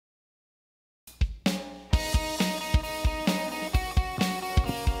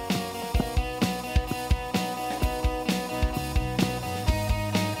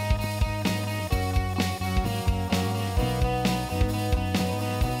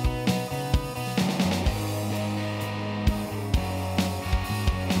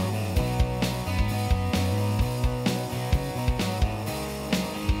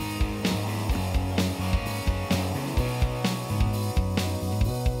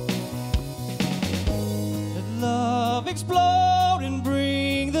explode and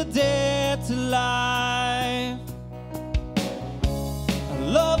bring the dead to life. A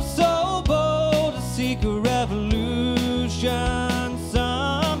love so bold to seek a revolution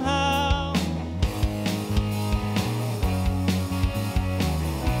somehow.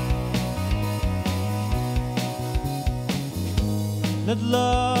 Let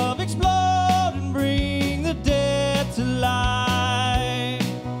love explode and bring the dead to life.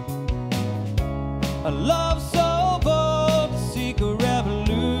 A love so bold to seek a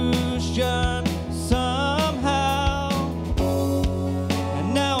revolution somehow.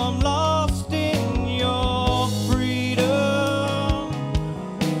 And now I'm lost in your freedom.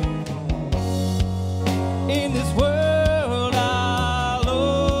 In this world I'll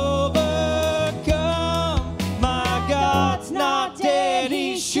overcome. My God's not dead,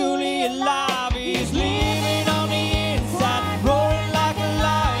 he's surely alive. He's living on the inside, roaring like a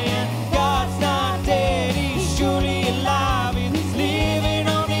lion. God's not dead, he's surely alive. He's living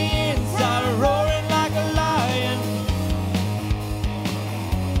on the inside, roaring like a lion.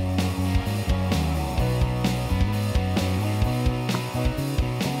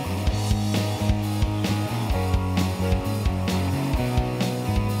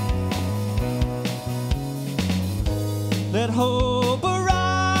 Let hope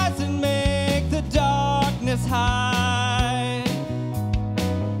arise and make the darkness hide.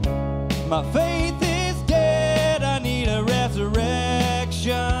 My faith is dead, I need a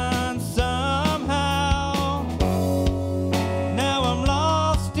resurrection somehow. Now I'm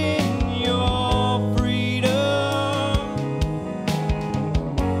lost in your freedom.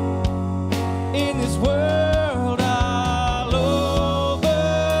 In this world I'll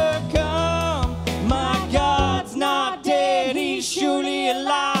overcome. My God's not dead, he's surely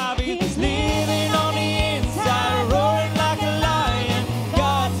alive. He's living on the inside, roaring like a lion.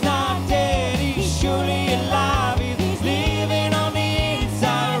 God's not dead, he's surely alive. He's living on the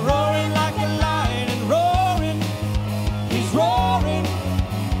inside, roaring like a lion and roaring. He's roaring,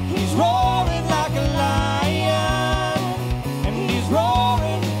 he's roaring like a lion. And he's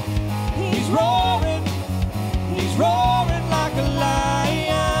roaring, he's roaring, he's roaring like a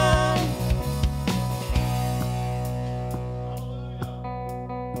lion.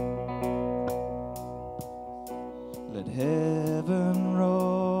 Let heaven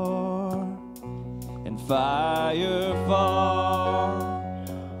roar and fire fall.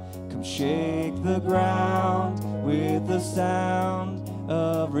 Come shake the ground with the sound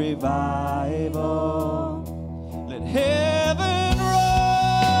of revival. Let heaven roar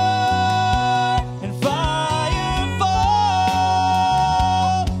and fire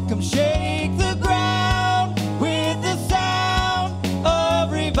fall. Come shake the ground with the sound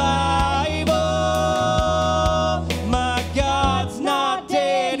of revival. My God's not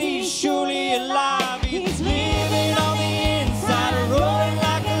dead, he's surely alive. He's living on the inside, roaring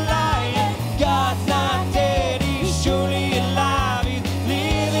like a lion. God's not dead, he's surely alive. He's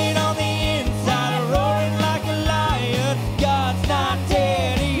living on the inside, roaring like a lion. God's not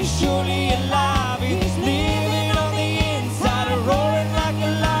dead, he's surely alive. He's living on the inside, roaring like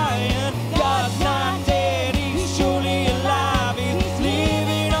a lion. God's not dead, he's surely alive. He's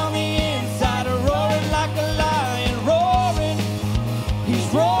living on the inside, roaring like a lion, roaring. He's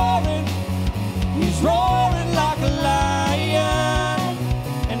roaring, he's roaring like a lion.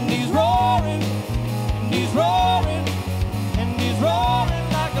 And he's roaring, and he's roaring, and he's roaring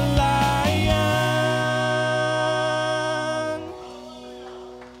like a lion.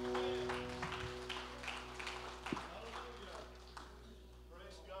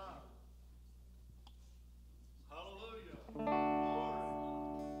 Praise God. Hallelujah. Glory.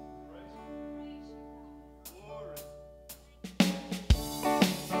 Praise God. Glory.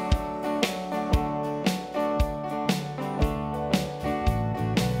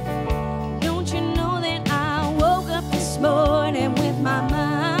 Don't you know that I woke up this morning with my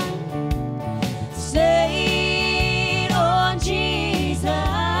mind stayed on Jesus?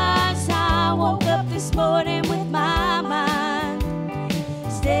 I woke up this morning with my mind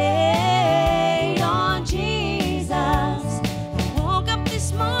stayed on Jesus. I woke up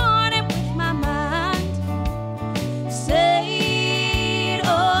this morning with my mind stayed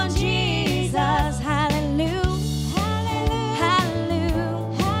on Jesus. Hallelujah. Hallelujah,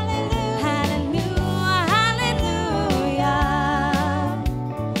 hallelujah, hallelujah.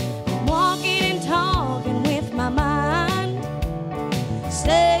 I'm walking and talking with my mind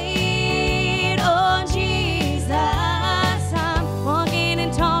stayed on Jesus. I'm walking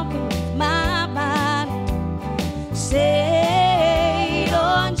and talking with my mind stayed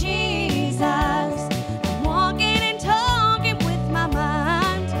on Jesus. I'm walking and talking with my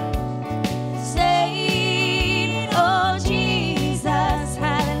mind stayed on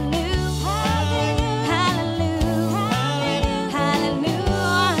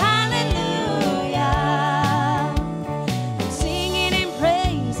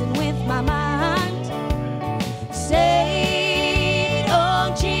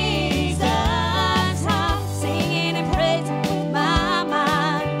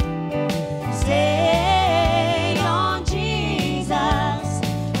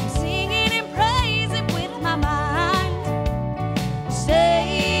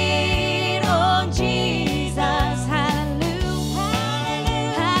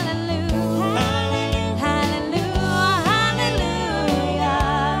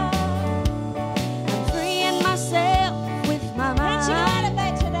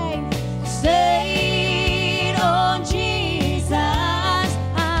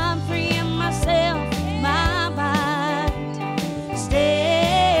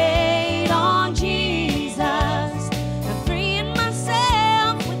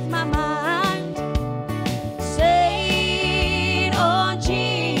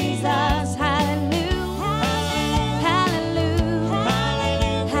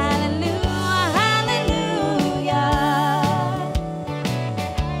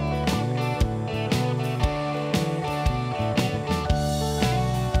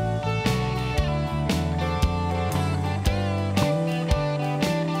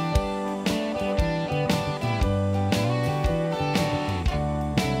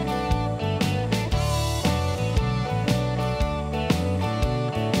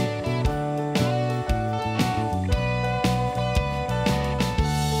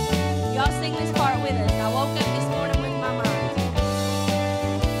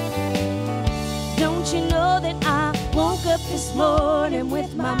this morning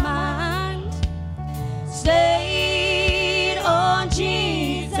with my mind stayed on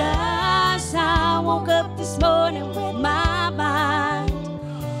Jesus. I woke up this morning with my mind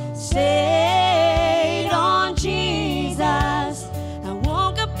stayed on Jesus. I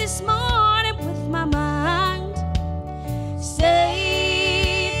woke up this morning with my mind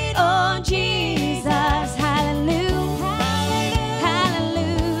stayed on Jesus. Hallelujah,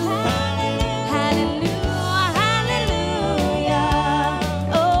 hallelujah, hallelujah, hallelujah.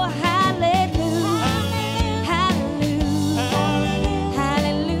 Oh, hallelujah, hallelujah,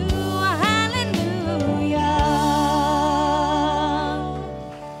 hallelujah, hallelujah.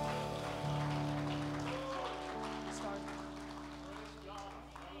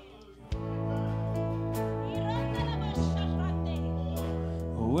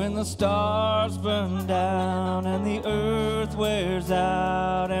 When the stars burn down and the earth wears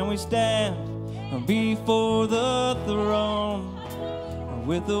out and we stand before the throne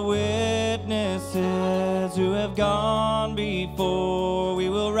with the witnesses who have gone before, we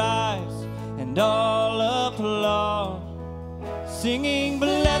will rise and all applaud, singing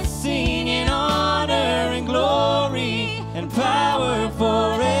blessing and honor and glory and power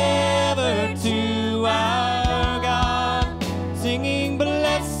forever to our God. Singing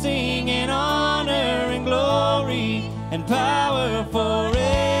blessing and honor and glory and power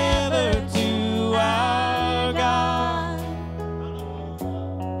forever to our God.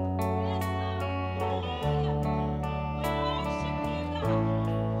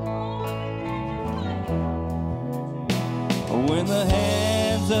 When the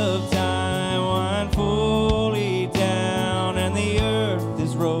hands of time wind fully down and the earth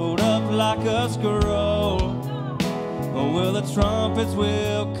is rolled up like a scroll, well, the trumpets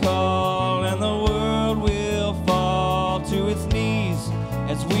will call and the world will fall to its knees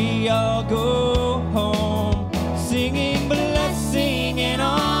as we all go home, singing blessing and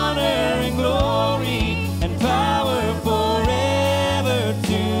honor and glory and power forever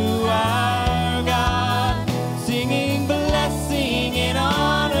to our God. Singing blessing and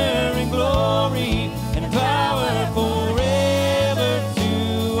honor and glory and power forever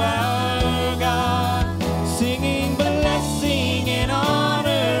to our God. Singing blessing and honor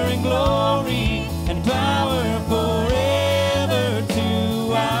and glory and power forever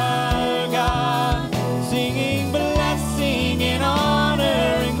to our God. Singing blessing and honor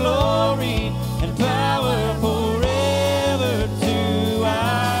and glory and power forever to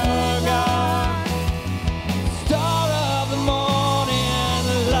our God. Star of the morning,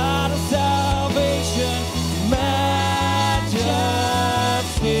 the light of salvation, majesty.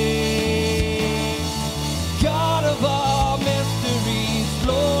 God of all mysteries,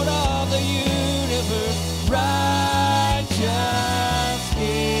 Lord of the universe, righteous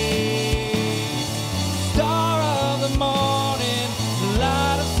King. Star of the morning,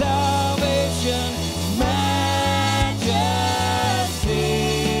 light of salvation, majesty.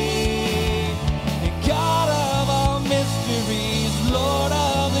 And God of all mysteries, Lord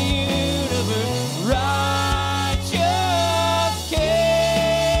of the universe, righteous King.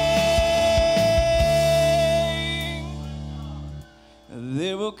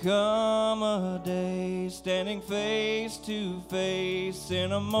 There will come a day, standing face to face.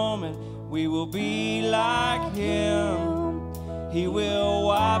 In a moment, we will be like Him. He will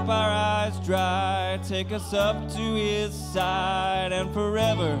wipe our eyes dry, take us up to His side, and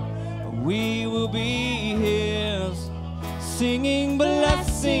forever we will be His. Singing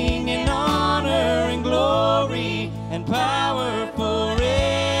blessing and honor and glory and power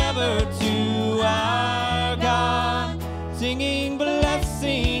forever to our God. Singing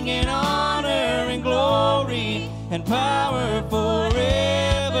blessing and honor and glory and power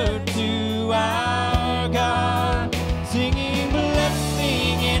forever to our God. Singing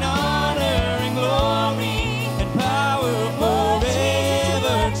blessing and honor and glory and power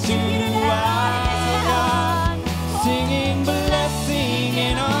forever to our God. Singing blessing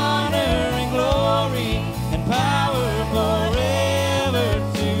and honor and glory and power forever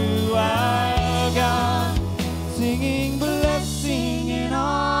to our God. Singing blessing and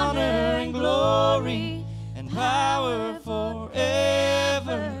honor and glory and power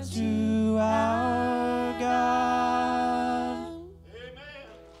forever to our God. Amen.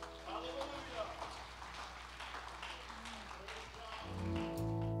 Hallelujah.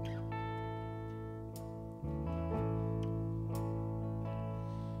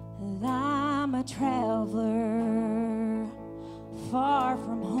 I'm a traveler far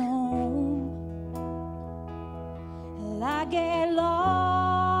from home. I get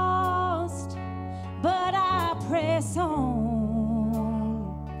lost, but I press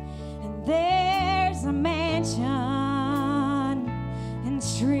on. And there's a mansion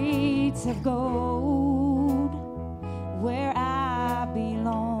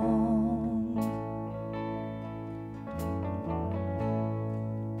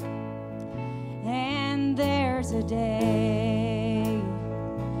There's a day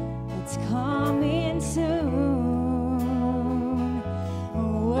that's coming soon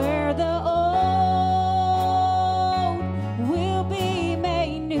where the old will be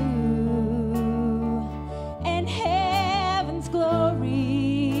made new, and heaven's glory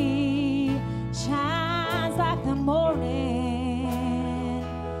shines like the morning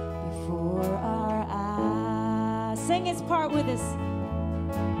before our eyes. Sing his part with us.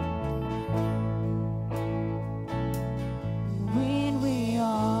 When we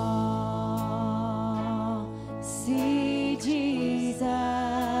all see Jesus,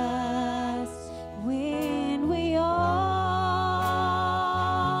 when we all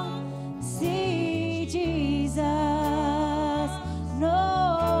see Jesus,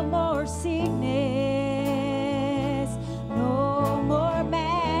 no more sickness, no more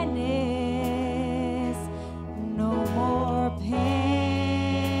madness, no more pain.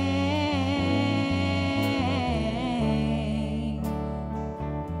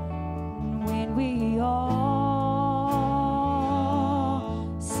 When we all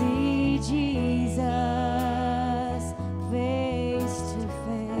see Jesus face to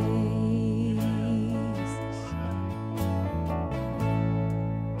face,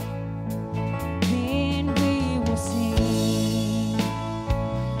 then we will sing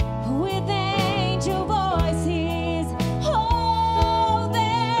with angel voices. Oh,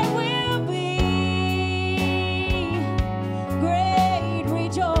 there will be great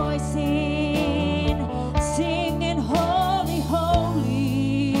rejoicing, singing holy, holy,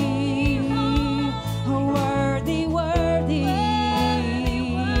 worthy, worthy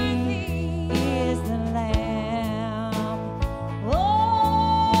is the Lamb.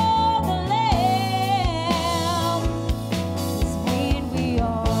 Oh, the Lamb is when we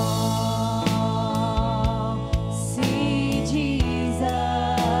all see Jesus,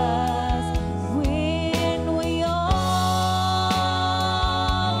 when we all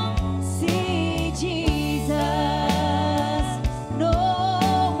see Jesus, no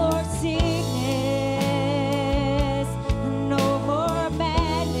more sickness, no more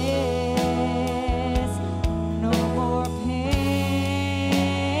madness, no more pain.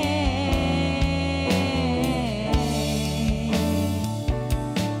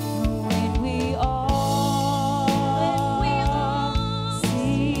 When we all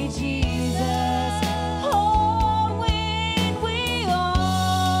see Jesus, oh, when we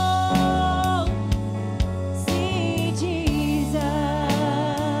all see Jesus,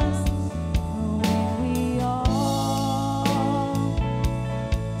 when we all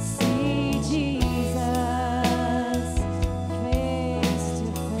see Jesus face to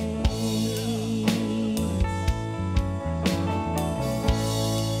face,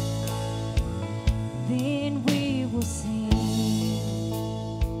 then we will sing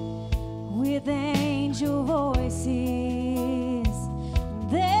with angel voices.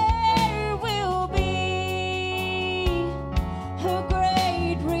 There will be a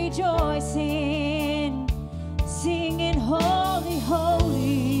great rejoicing, singing holy,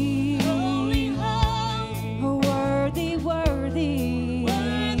 holy, worthy, worthy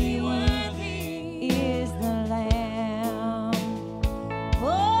is the Lamb.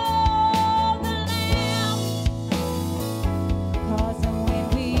 Oh, the Lamb. 'Cause when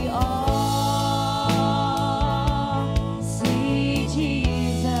we all see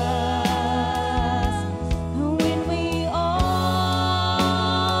Jesus, when we all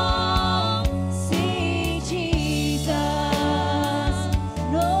see Jesus,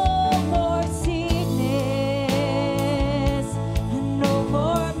 no more sickness, no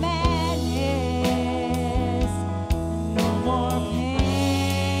more madness, no more pain.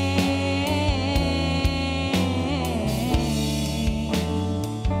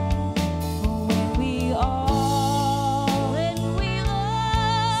 When we all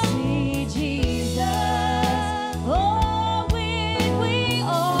see Jesus, oh, when we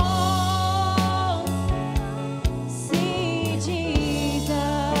all see Jesus,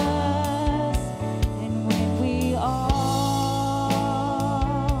 and when we all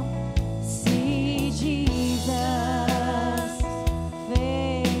see Jesus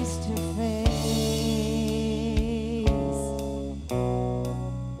face to face.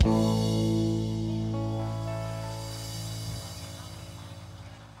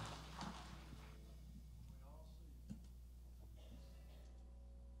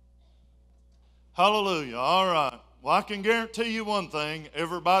 Hallelujah. All right. Well, I can guarantee you one thing.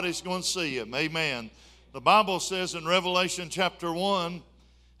 Everybody's going to see him. Amen. The Bible says in Revelation chapter 1,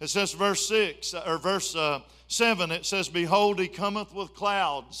 it says verse 6 or verse 7, it says, "Behold, he cometh with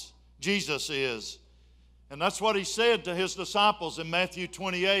clouds." Jesus is. And that's what he said to his disciples in Matthew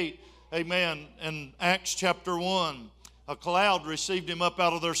 28. amen, in Acts chapter 1, a cloud received him up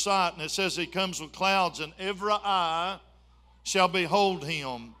out of their sight. And it says he comes with clouds, and every eye shall behold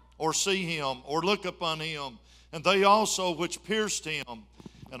him, or see him, or look upon him. And they also which pierced him,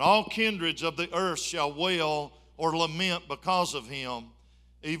 and all kindreds of the earth shall wail or lament because of him.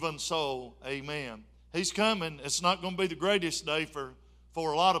 Even so, amen. He's coming. It's not going to be the greatest day for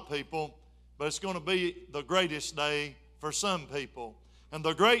a lot of people, but it's going to be the greatest day for some people. And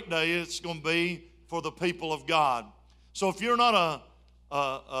the great day it's going to be for the people of God. So if you're not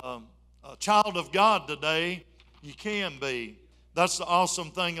a child of God today, you can be. That's the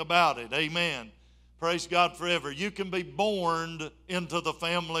awesome thing about it. Amen. Praise God forever. You can be born into the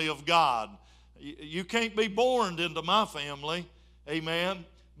family of God. You can't be born into my family. Amen.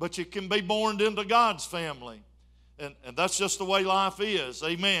 But you can be born into God's family. And that's just the way life is.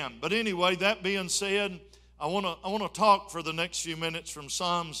 Amen. But anyway, that being said, I want to talk for the next few minutes from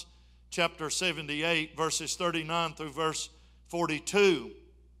Psalms chapter 78, verses 39 through verse 42.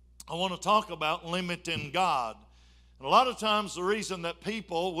 I want to talk about limiting God. And a lot of times the reason that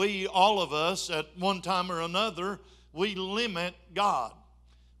people, all of us, at one time or another, we limit God.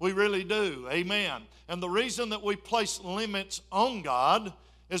 We really do. Amen. And the reason that we place limits on God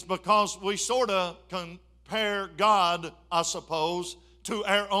is because we sort of compare God, I suppose, to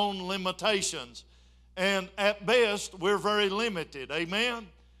our own limitations. And at best, we're very limited. Amen?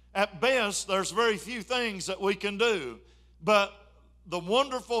 At best, there's very few things that we can do. But the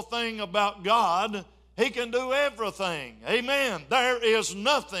wonderful thing about God, He can do everything. Amen. There is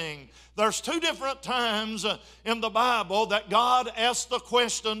nothing. There's two different times in the Bible that God asked the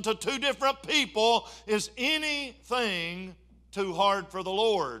question to two different people, is anything too hard for the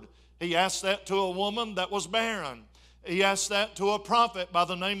Lord? He asked that to a woman that was barren. He asked that to a prophet by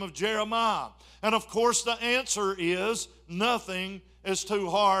the name of Jeremiah. And of course the answer is nothing is too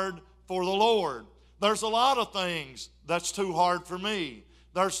hard for the Lord. There's a lot of things that's too hard for me.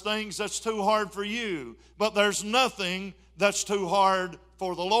 There's things that's too hard for you. But there's nothing that's too hard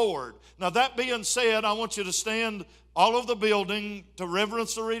for the Lord. Now that being said, I want you to stand all over the building to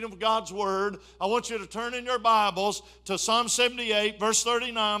reverence the reading of God's Word. I want you to turn in your Bibles to Psalm 78, verse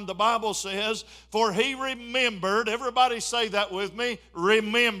 39. The Bible says, for He remembered, everybody say that with me,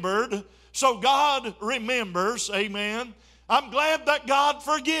 remembered. So God remembers, amen. I'm glad that God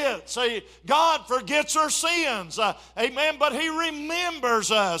forgets. God forgets our sins. Amen. But He remembers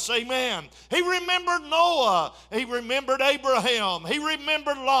us. Amen. He remembered Noah. He remembered Abraham. He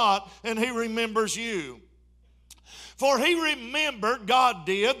remembered Lot. And He remembers you. For He remembered, God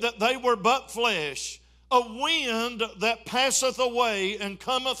did, that they were but flesh, a wind that passeth away and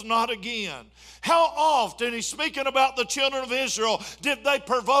cometh not again. How often, He's speaking about the children of Israel, did they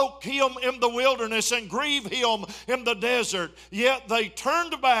provoke Him in the wilderness and grieve Him in the desert? Yet they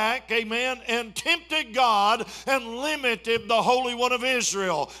turned back, amen, and tempted God and limited the Holy One of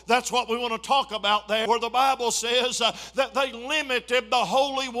Israel. That's what we want to talk about there, where the Bible says that they limited the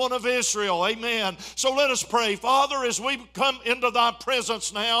Holy One of Israel. Amen. So let us pray. Father, as we come into Thy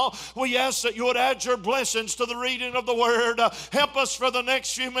presence now, we ask that You would add Your blessings to the reading of the Word. Help us for the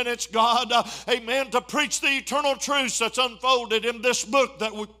next few minutes, God. Amen, to preach the eternal truths that's unfolded in this book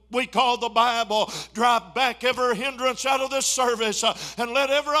that we call the Bible. Drive back every hindrance out of this service and let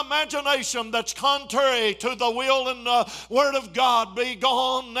every imagination that's contrary to the will and Word of God be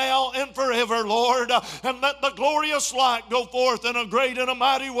gone now and forever, Lord. And let the glorious light go forth in a great and a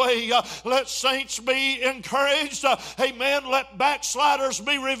mighty way. Let saints be encouraged. Amen. Let backsliders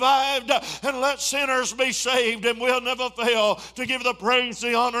be revived and let sinners be saved. And we'll never fail to give the praise,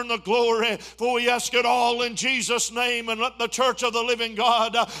 the honor, and the glory. For we ask it all in Jesus' name. And let the church of the living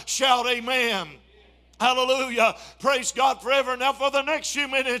God shout amen. Hallelujah. Praise God forever. Now for the next few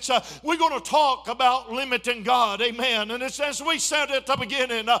minutes, we're going to talk about limiting God. Amen. And it's as we said at the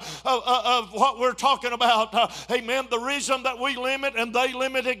beginning of what we're talking about. Amen. The reason that we limit and they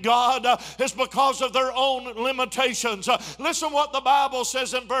limited God is because of their own limitations. Listen what the Bible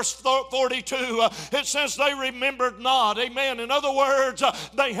says in verse 42. It says they remembered not. Amen. In other words,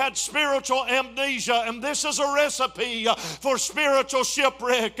 they had spiritual amnesia. And this is a recipe for spiritual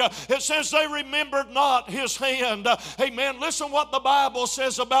shipwreck. It says they remembered not His hand. Amen. Listen what the Bible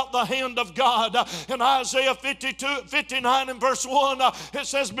says about the hand of God. In Isaiah 59 and verse 1, it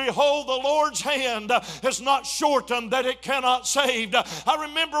says, behold, the Lord's hand is not shortened that it cannot save. I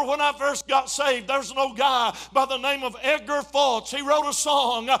remember when I first got saved, there's no guy by the name of Edgar Fultz. He wrote a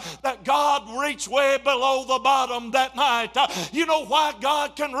song that God reached way below the bottom that night. You know why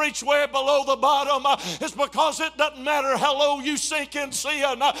God can reach way below the bottom? It's because it doesn't matter how low you sink in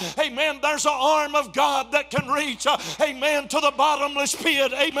sin. Amen. There's an arm of God God that can reach, amen, to the bottomless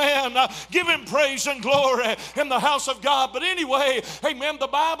pit. Amen. Give him praise and glory in the house of God. But anyway, amen, the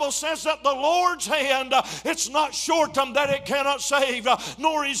Bible says that the Lord's hand, it's not shortened that it cannot save,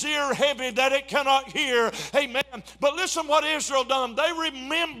 nor his ear heavy that it cannot hear. Amen. But listen what Israel done. They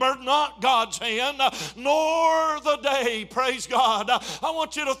remembered not God's hand, nor the day. Praise God. I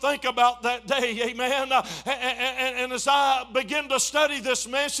want you to think about that day. Amen. And as I begin to study this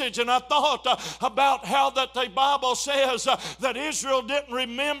message, and I thought about how that the Bible says that Israel didn't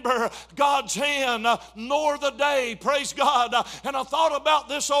remember God's hand, nor the day. Praise God. And I thought about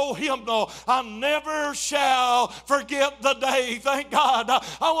this old hymnal, I never shall forget the day. Thank God.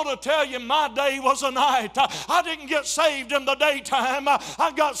 I want to tell you, my day was a night. I didn't get saved in the daytime.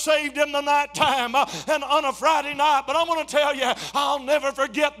 I got saved in the nighttime and on a Friday night. But I want to tell you, I'll never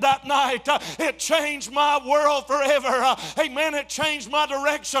forget that night. It changed my world forever. Amen. It changed my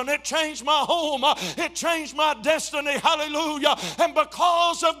direction. It changed my home. It changed my destiny. Hallelujah. And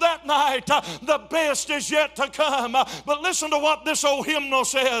because of that night, the best is yet to come. But listen to what this old hymnal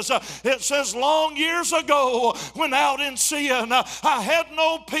says. It says, long years ago, when out in sin, I had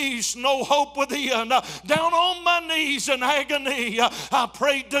no peace, no hope within. Down on my knees in agony, I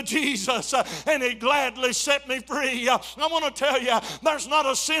prayed to Jesus, and he gladly set me free. I want to tell you, there's not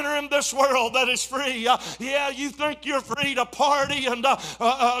a sinner in this world that is free. Yeah, you think you're free to party and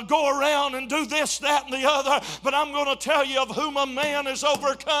go around and do this, that, and the other, but I'm going to tell you, of whom a man is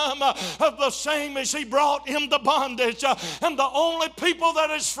overcome, of the same as he brought into bondage. And the only people that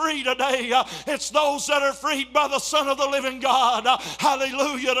is free today, it's those that are freed by the Son of the living God.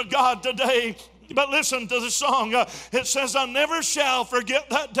 Hallelujah to God today. But listen to the song. It says, I never shall forget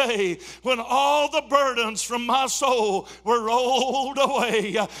that day when all the burdens from my soul were rolled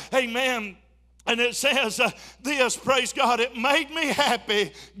away. Amen. And it says this, praise God, it made me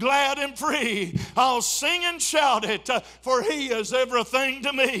happy, glad and free. I'll sing and shout it, for he is everything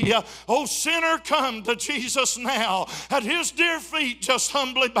to me. Oh, sinner, come to Jesus now. At his dear feet just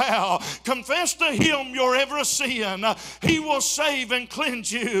humbly bow. Confess to him your every sin. He will save and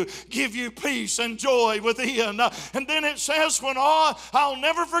cleanse you, give you peace and joy within. And then it says, I'll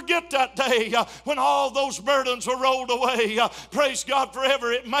never forget that day when all those burdens were rolled away. Praise God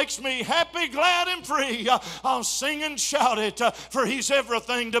forever. It makes me happy, glad and free. I'll sing and shout it, for he's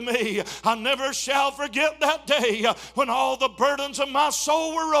everything to me. I never shall forget that day when all the burdens of my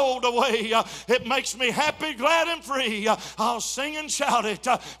soul were rolled away. It makes me happy, glad and free. I'll sing and shout it,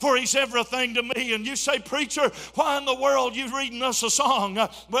 for he's everything to me. And you say, preacher, why in the world you reading us a song?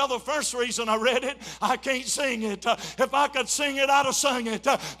 Well, the first reason I read it, I can't sing it. If I could sing it, I'd have sung it.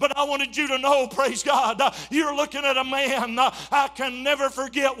 But I wanted you to know, praise God, you're looking at a man. I can never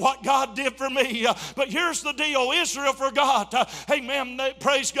forget what God did for me. But here's the deal. Israel forgot. Amen.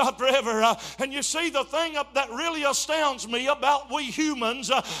 Praise God forever. And you see, the thing that really astounds me about we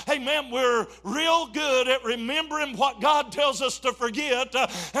humans, amen, we're real good at remembering what God tells us to forget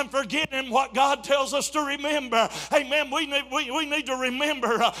and forgetting what God tells us to remember. Amen. We need to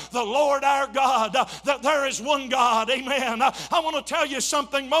remember the Lord our God, that there is one God. Amen. I want to tell you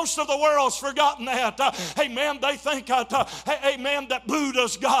something. Most of the world's forgotten that. Amen. They think, amen, that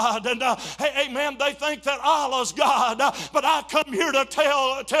Buddha's God, and amen, they think that Allah's God. But I come here to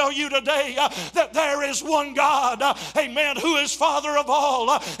tell you today that there is one God, amen, who is Father of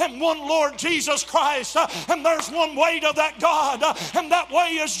all, and one Lord Jesus Christ, and there's one way to that God, and that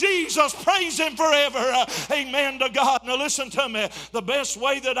way is Jesus. Praise him forever. Amen to God. Now listen to me. The best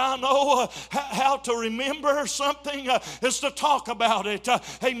way that I know how to remember something is to talk about it.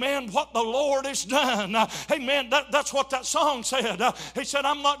 Amen. What the Lord has done. Amen. That's what that song said. He said,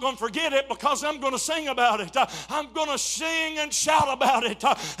 I'm not going to forget it because I'm going to sing about it. I'm going to sing and shout about it.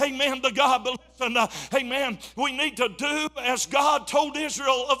 Amen to God. But listen, amen, we need to do as God told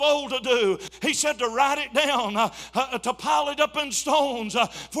Israel of old to do. He said to write it down, to pile it up in stones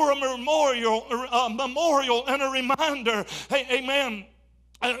for a memorial and a reminder. Amen.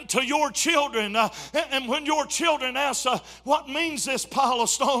 To your children, and when your children ask, what means this pile of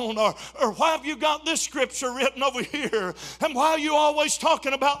stone, or why have you got this scripture written over here, and why are you always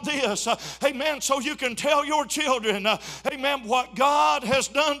talking about this, amen, so you can tell your children, amen, what God has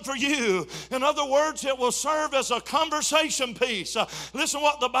done for you. In other words, it will serve as a conversation piece. Listen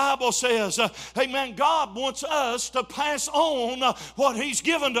what the Bible says, amen, God wants us to pass on what he's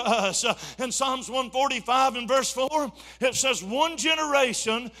given to us. In Psalms 145 and verse 4, it says, one generation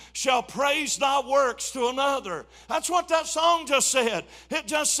generation shall praise thy works to another. That's what that song just said. It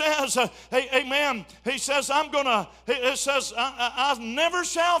just says, amen. He says, I never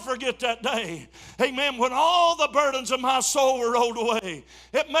shall forget that day. Amen. When all the burdens of my soul were rolled away.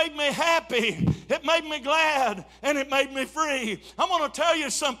 It made me happy. It made me glad. And it made me free. I'm going to tell you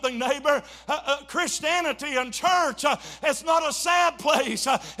something, neighbor. Christianity and church, it's not a sad place.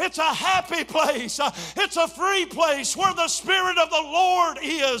 It's a happy place. It's a free place. Where the Spirit of the Lord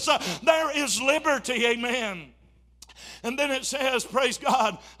is, there is liberty. Amen. And then it says, praise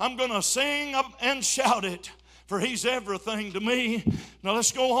God, I'm going to sing and shout it, for He's everything to me. Now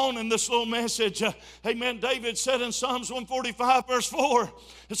let's go on in this little message. Amen. David said in Psalms 145 verse 4,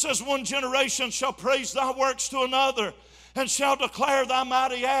 it says, one generation shall praise thy works to another, and shall declare thy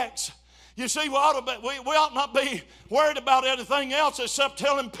mighty acts. You see, we ought not be worried about anything else except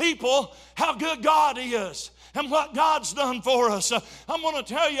telling people how good God is and what God's done for us. I'm going to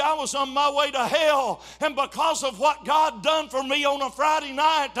tell you, I was on my way to hell, and because of what God done for me on a Friday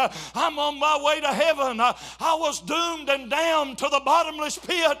night, I'm on my way to heaven. I was doomed and damned to the bottomless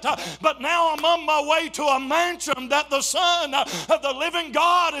pit, but now I'm on my way to a mansion that the Son of the living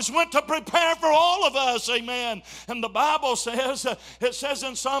God has went to prepare for all of us. Amen. And the Bible says, it says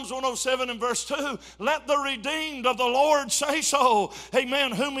in Psalms 107 and verse 2, let the redeemed of the Lord say so.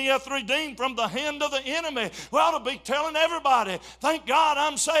 Amen. Whom He hath redeemed from the hand of the enemy. We ought to be telling everybody, thank God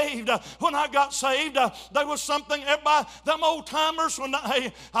I'm saved. When I got saved, there was something, everybody, them old timers,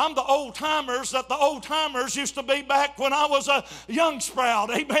 I'm the old timers that the old timers used to be back when I was a young sprout.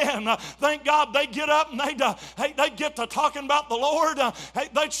 Amen. Thank God they'd get up and they'd get to talking about the Lord.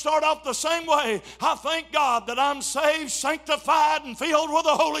 They'd start off the same way. I thank God that I'm saved, sanctified, and filled with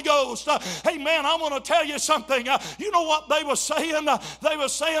the Holy Ghost. Amen. I want to tell you something. You know what they were saying? They were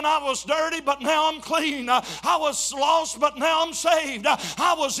saying I was dirty, but now I'm clean. I was lost, but now I'm saved.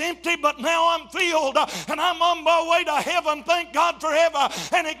 I was empty, but now I'm filled. And I'm on my way to heaven. Thank God forever.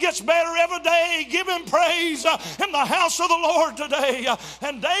 And it gets better every day. Give Him praise in the house of the Lord today.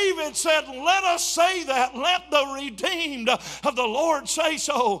 And David said, let us say that. Let the redeemed of the Lord say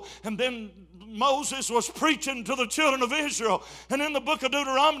so. And then Moses was preaching to the children of Israel. And in the book of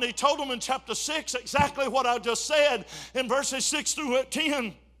Deuteronomy, he told them in chapter 6 exactly what I just said in verses 6 through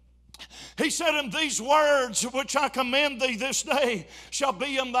 10. He said, and these words which I command thee this day shall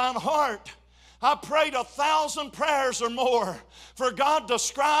be in thine heart. I prayed 1,000 prayers or more for God to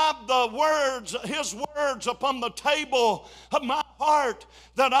scribe the words, His words upon the table of my heart,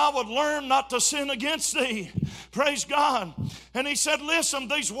 that I would learn not to sin against thee. Praise God. And He said, listen,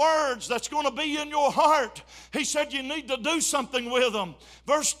 these words that's going to be in your heart, He said you need to do something with them.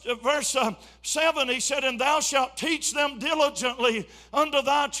 Verse 7, He said, and thou shalt teach them diligently unto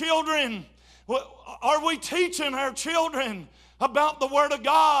thy children. Are we teaching our children about the Word of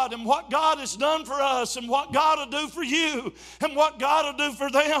God and what God has done for us and what God will do for you and what God will do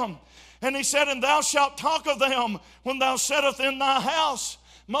for them? And He said, and thou shalt talk of them when thou sittest in thy house.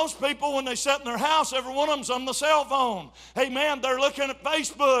 Most people, when they sit in their house, every one of them's on the cell phone. Amen. They're looking at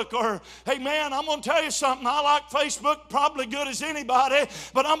Facebook or, amen, I'm going to tell you something. I like Facebook probably good as anybody,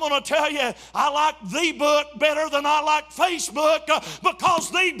 but I'm going to tell you, I like the book better than I like Facebook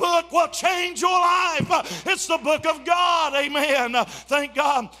because the book will change your life. It's the book of God. Amen. Thank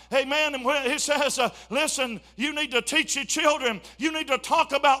God. Amen. And when He says, listen, you need to teach your children. You need to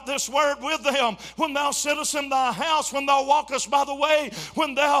talk about this word with them. When thou sittest in thy house, when thou walkest by the way,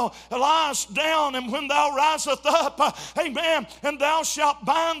 when thou liest down, and when thou risest up, amen, and thou shalt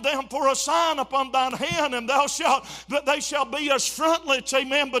bind them for a sign upon thine hand, and they shall be as frontlets,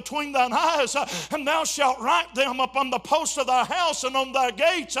 amen, between thine eyes, and thou shalt write them upon the posts of thy house and on thy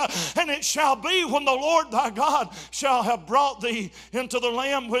gates, and it shall be when the Lord thy God shall have brought thee into the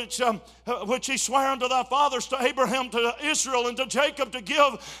land which He sware unto thy fathers, to Abraham, to Israel, and to Jacob, to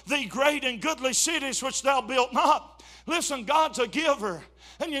give thee great and goodly cities which thou built not. Listen, God's a giver.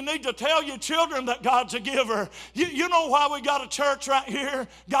 And you need to tell your children that God's a giver. You know why we got a church right here?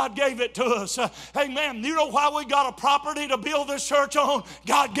 God gave it to us. Amen. You know why we got a property to build this church on?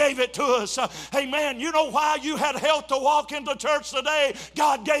 God gave it to us. Amen. You know why you had health to walk into church today?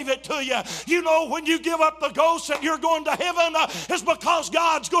 God gave it to you. You know when you give up the ghost that you're going to heaven, it's because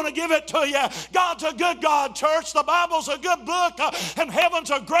God's going to give it to you. God's a good God, church. The Bible's a good book, and heaven's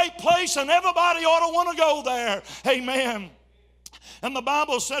a great place, and everybody ought to want to go there. Amen. And the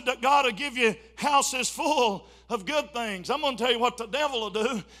Bible said that God will give you houses full of good things. I'm going to tell you what the devil will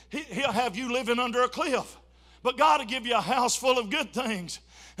do. He'll have you living under a cliff. But God will give you a house full of good things.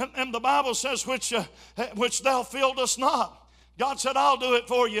 And the Bible says, which thou fieldest not. God said, I'll do it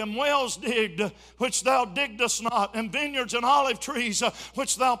for you. And wells digged, which thou diggedest not, and vineyards and olive trees,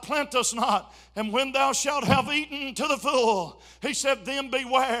 which thou plantest not. And when thou shalt have eaten to the full, he said, then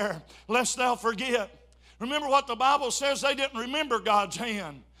beware, lest thou forget. Remember what the Bible says, they didn't remember God's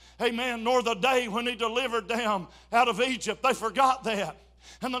hand. Amen. Nor the day when he delivered them out of Egypt. They forgot that.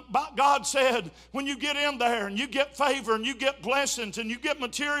 And God said, when you get in there and you get favor and you get blessings and you get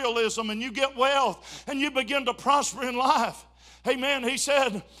materialism and you get wealth and you begin to prosper in life, amen, he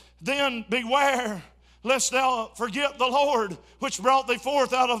said, then beware lest thou forget the Lord which brought thee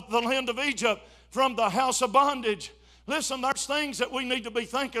forth out of the land of Egypt from the house of bondage. Listen, there's things that we need to be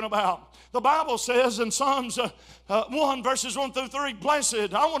thinking about. The Bible says in Psalms 1, verses 1 through 3,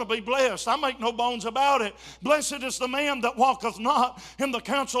 blessed, I want to be blessed. I make no bones about it. Blessed is the man that walketh not in the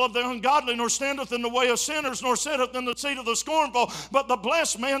counsel of the ungodly, nor standeth in the way of sinners, nor sitteth in the seat of the scornful. But the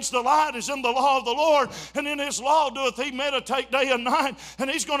blessed man's delight is in the law of the Lord, and in his law doeth he meditate day and night. And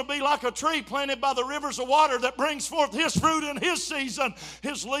he's going to be like a tree planted by the rivers of water that brings forth his fruit in his season.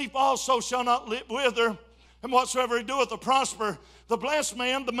 His leaf also shall not wither, and whatsoever he doeth will prosper. The blessed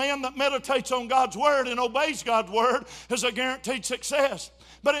man, the man that meditates on God's word and obeys God's word, is a guaranteed success.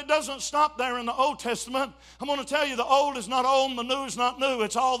 But it doesn't stop there in the Old Testament. I'm going to tell you, the old is not old and the new is not new.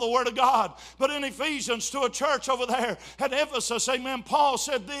 It's all the Word of God. But in Ephesians, to a church over there at Ephesus, amen, Paul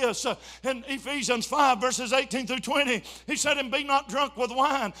said this in Ephesians 5, verses 18 through 20. He said, and be not drunk with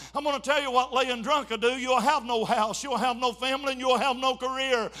wine. I'm going to tell you what laying drunk will do. You'll have no house. You'll have no family. And you'll have no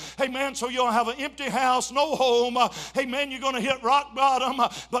career. Amen. So you'll have an empty house, no home. Amen. You're going to hit rock bottom.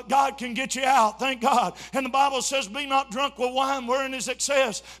 But God can get you out. Thank God. And the Bible says, be not drunk with wine wherein is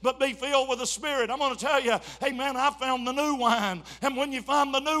excess, but be filled with the Spirit. I'm going to tell you, amen, I found the new wine. And when you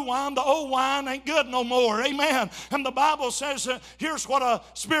find the new wine, the old wine ain't good no more. Amen. And the Bible says, here's what a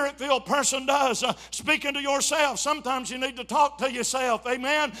Spirit-filled person does. Speaking to yourself. Sometimes you need to talk to yourself.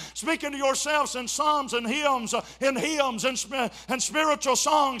 Amen. Speaking to yourselves in psalms and hymns and spiritual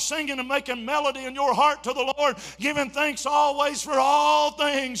songs, singing and making melody in your heart to the Lord, giving thanks always for all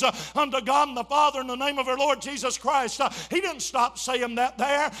things unto God and the Father in the name of our Lord Jesus Christ. He didn't stop saying that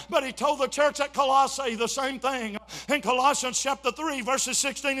there, but he told the church at Colossae the same thing. In Colossians chapter 3, verses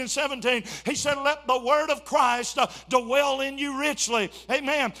 16 and 17, he said, let the word of Christ dwell in you richly.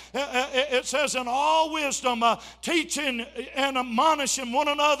 Amen. It says, in all wisdom, teaching and admonishing one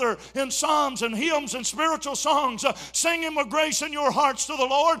another in psalms and hymns and spiritual songs, singing with grace in your hearts to the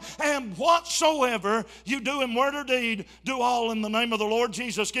Lord, and whatsoever you do in word or deed, do all in the name of the Lord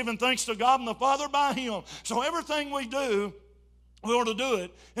Jesus, giving thanks to God and the Father by him. So everything we do, we ought to do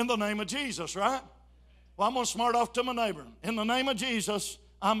it in the name of Jesus, right? Well, I'm going to smart off to my neighbor. In the name of Jesus,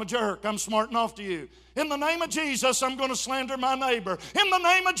 I'm a jerk. I'm smarting off to you. In the name of Jesus, I'm going to slander my neighbor. In the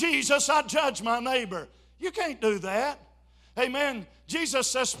name of Jesus, I judge my neighbor. You can't do that. Amen. Jesus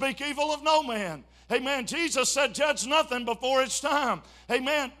says, speak evil of no man. Amen. Jesus said, judge nothing before it's time.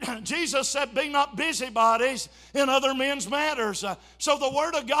 Amen. Jesus said, be not busybodies in other men's matters. So the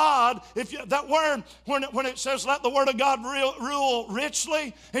Word of God, that word, when it says let the Word of God rule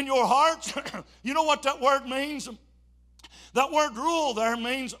richly in your hearts, you know what that word means? That word rule there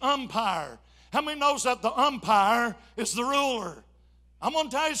means umpire. How many knows that the umpire is the ruler? I'm going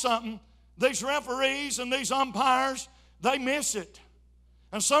to tell you something. These referees and these umpires, they miss it.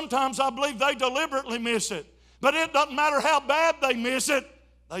 And sometimes I believe they deliberately miss it. But it doesn't matter how bad they miss it,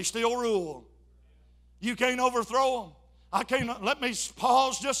 they still rule. You can't overthrow them. Let me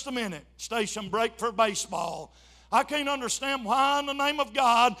pause just a minute. Station break for baseball. I can't understand why in the name of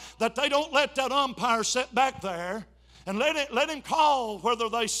God that they don't let that umpire sit back there and let him call whether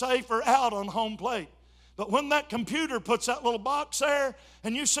they safe or out on home plate. But when that computer puts that little box there,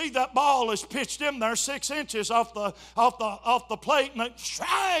 and you see that ball is pitched in there 6 inches off the plate, and they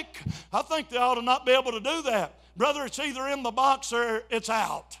strike, I think they ought to not be able to do that. Brother, it's either in the box or it's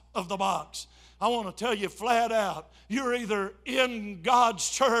out of the box. I want to tell you flat out, you're either in God's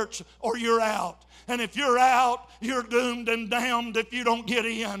church or you're out. And if you're out, you're doomed and damned if you don't get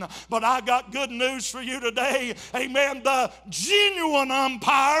in. But I got good news for you today. Amen. The genuine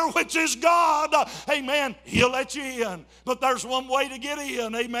umpire, which is God, amen, He'll let you in. But there's one way to get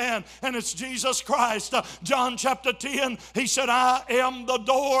in, amen, and it's Jesus Christ. John chapter 10, He said, I am the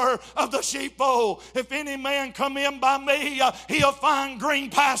door of the sheepfold. If any man come in by me, he'll find green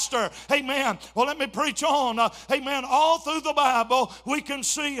pasture. Amen. Well, let me preach on. Amen. All through the Bible, we can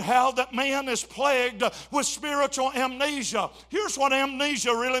see how that man is plagued with spiritual amnesia. Here's what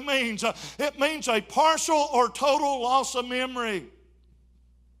amnesia really means. It means a partial or total loss of memory.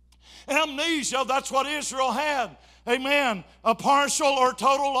 Amnesia, that's what Israel had. Amen. A partial or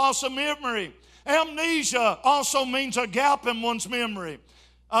total loss of memory. Amnesia also means a gap in one's memory.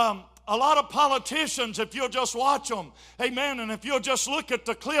 A lot of politicians, if you'll just watch them, amen, and if you'll just look at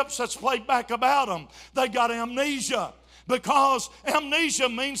the clips that's played back about them, they got amnesia. Because amnesia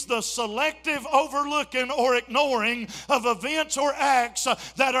means the selective overlooking or ignoring of events or acts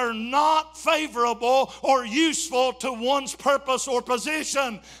that are not favorable or useful to one's purpose or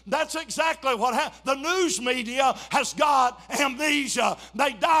position. That's exactly what happened. The news media has got amnesia.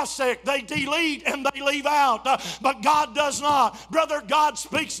 They dissect, they delete, and they leave out. But God does not. Brother, God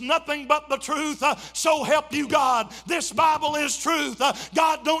speaks nothing but the truth. So help you God. This Bible is truth.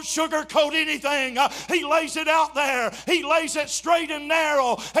 God don't sugarcoat anything. He lays it out there. He lays it straight and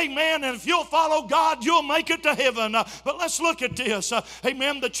narrow. Amen. And if you'll follow God, you'll make it to heaven. But let's look at this.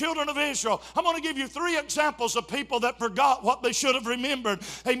 Amen. The children of Israel. I'm going to give you 3 examples of people that forgot what they should have remembered.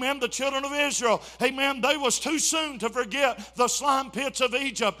 Amen. The children of Israel. Amen. They was too soon to forget the slime pits of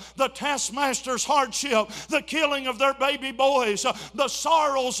Egypt, the taskmaster's hardship, the killing of their baby boys, the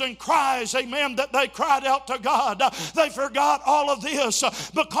sorrows and cries, amen, that they cried out to God. They forgot all of this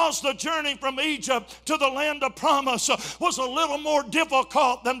because the journey from Egypt to the land of promise was a little more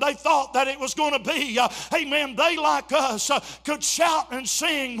difficult than they thought that it was going to be. Amen. They, like us, could shout and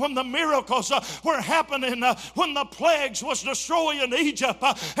sing when the miracles were happening, when the plagues was destroying Egypt,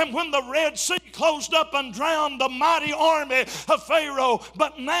 and when the Red Sea closed up and drowned the mighty army of Pharaoh.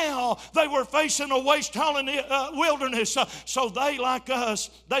 But now they were facing a waste-howling wilderness. So they, like us,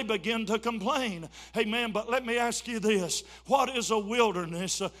 they begin to complain. Amen. But let me ask you this. What is a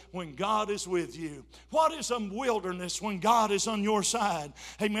wilderness when God is with you? What is a wilderness when God is on your side?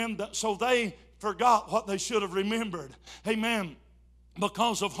 Amen. So they forgot what they should have remembered. Amen.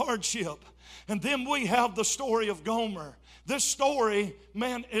 Because of hardship. And then we have the story of Gomer. This story,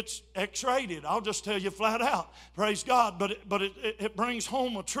 man, it's X-rated. I'll just tell you flat out. Praise God. But it brings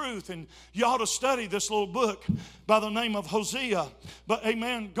home a truth. And you ought to study this little book by the name of Hosea. But,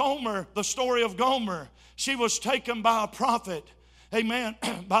 amen, Gomer, the story of Gomer. She was taken by a prophet, amen,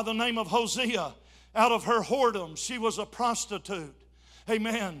 by the name of Hosea. Out of her whoredom, she was a prostitute.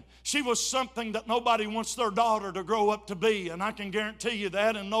 Amen. She was something that nobody wants their daughter to grow up to be. And I can guarantee you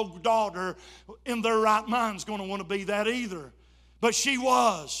that. And no daughter in their right mind is going to want to be that either. But she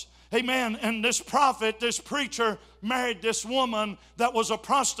was. Amen. And this prophet, this preacher, married this woman that was a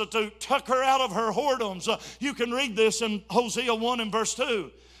prostitute, took her out of her whoredoms. You can read this in Hosea 1 and verse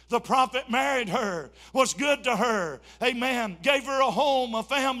 2. The prophet married her, was good to her. Amen. Gave her a home, a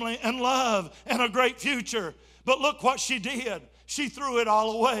family, and love, and a great future. But look what she did. She threw it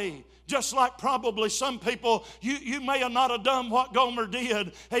all away. Just like probably some people, you may have not have done what Gomer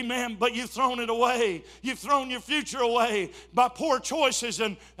did, amen, but you've thrown it away. You've thrown your future away by poor choices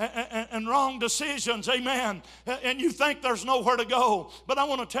and wrong decisions, amen. And you think there's nowhere to go. But I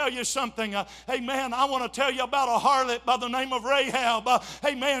want to tell you something, amen. I want to tell you about a harlot by the name of Rahab.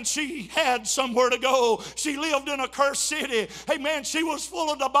 Amen, she had somewhere to go. She lived in a cursed city. Amen, she was full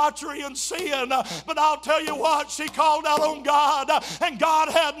of debauchery and sin. But I'll tell you what, she called out on God, and God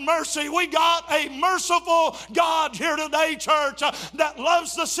had mercy. We got a merciful God here today, church, that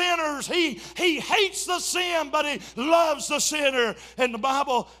loves the sinners. He hates the sin, but He loves the sinner. And the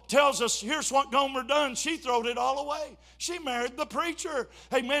Bible tells us, here's what Gomer done. She throwed it all away. She married the preacher.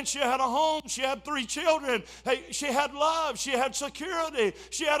 Amen. She had a home. She had 3 children. She had love. She had security.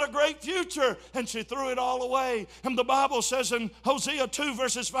 She had a great future. And she threw it all away. And the Bible says in Hosea 2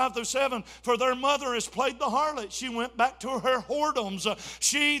 verses 5 through 7, for their mother has played the harlot. She went back to her whoredoms.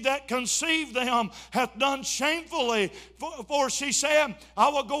 She that conceived them hath done shamefully. For she said, I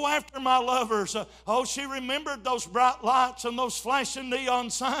will go after my lovers. She remembered those bright lights and those flashing neon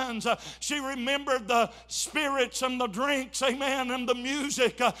signs. She remembered the spirits and the drinks, amen, and the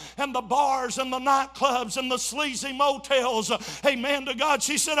music and the bars and the nightclubs and the sleazy motels, amen, to God.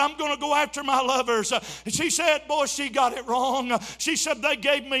 She said, I'm going to go after my lovers. She said, boy, she got it wrong. She said, they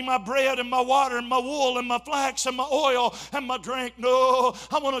gave me my bread and my water and my wool and my flax and my oil and my drink. No,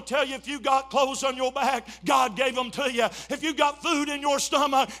 I want to tell you, if you got clothes on your back, God gave them to you. If you got food in your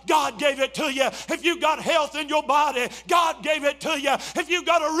stomach, God gave it to you. If you got health in your body, God gave it to you. If you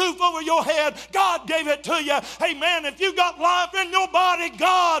got a roof over your head, God gave it to you. Amen. If you got life in your body,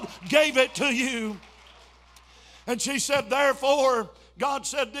 God gave it to you. And she said, therefore, God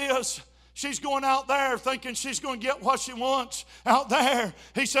said this. She's going out there thinking she's going to get what she wants out there.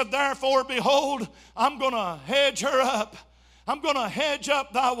 He said, therefore, behold, I'm going to hedge her up. I'm going to hedge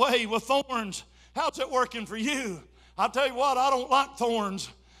up thy way with thorns. How's it working for you? I'll tell you what, I don't like thorns.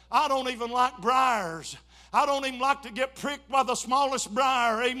 I don't even like briars. I don't even like to get pricked by the smallest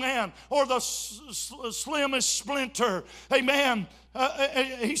briar, amen, or the slimmest splinter, amen.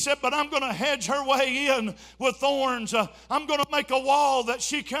 He said, but I'm going to hedge her way in with thorns. I'm going to make a wall that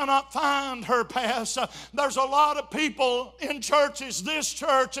she cannot find her path. There's a lot of people in churches, this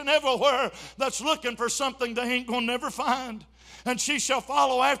church and everywhere, that's looking for something they ain't going to never find. And she shall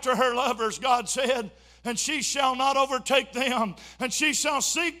follow after her lovers, God said, and she shall not overtake them. And she shall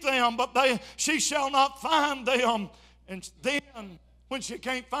seek them, but she shall not find them. And then, when she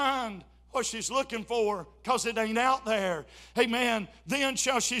can't find what she's looking for, because it ain't out there, amen, then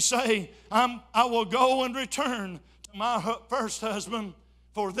shall she say, I will go and return to my first husband,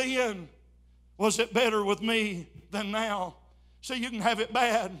 for then was it better with me than now. See, you can have it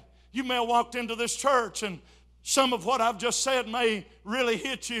bad. You may have walked into this church and some of what I've just said may really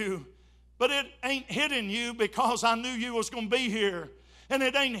hit you, but it ain't hitting you because I knew you was going to be here. And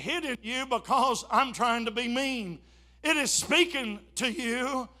it ain't hitting you because I'm trying to be mean. It is speaking to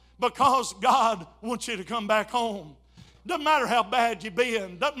you because God wants you to come back home. Doesn't matter how bad you've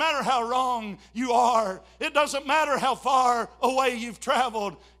been. Doesn't matter how wrong you are. It doesn't matter how far away you've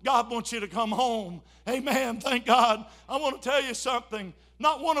traveled. God wants you to come home. Amen. Thank God. I want to tell you something.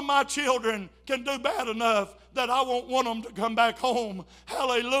 Not one of my children can do bad enough that I won't want them to come back home.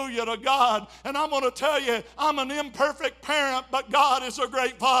 Hallelujah to God. And I'm going to tell you, I'm an imperfect parent, but God is a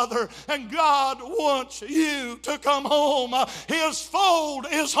great Father. And God wants you to come home. His fold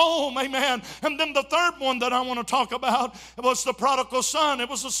is home. Amen. And then the third one that I want to talk about was the prodigal son. It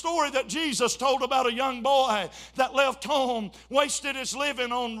was a story that Jesus told about a young boy that left home, wasted his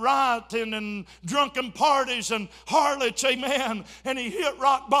living on rioting and drunken parties and harlots. Amen. And he hit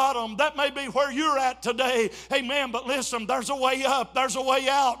rock bottom. That may be where you're at today. Amen. But listen, there's a way up, there's a way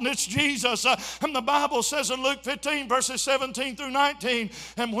out, and it's Jesus. And the Bible says in Luke 15, verses 17 through 19,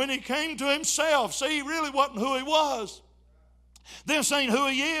 and when he came to himself, see, he really wasn't who he was. This ain't who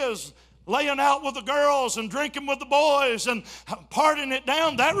he is. Laying out with the girls and drinking with the boys and partying it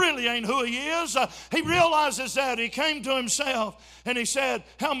down, that really ain't who he is. He realizes that. He came to himself and he said,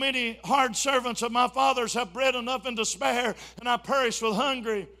 how many hard servants of my father's have bread enough and to spare, and I perish with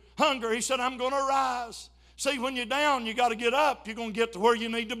hunger. He said, I'm going to rise. See, when you're down, you got to get up. You're going to get to where you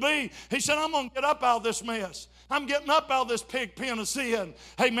need to be. He said, I'm going to get up out of this mess. I'm getting up out of this pig pen of sin.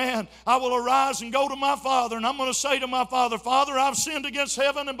 Amen. I will arise and go to my Father, and I'm going to say to my Father, Father, I've sinned against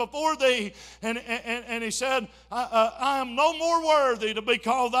heaven and before thee. And he said, I am no more worthy to be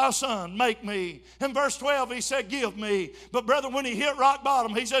called thy son. Make me. In verse 12, he said, give me. But brother, when he hit rock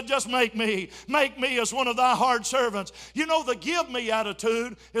bottom, he said, just make me. Make me as one of thy hard servants. You know, the give me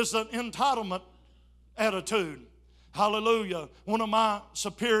attitude is an entitlement attitude. Hallelujah. One of my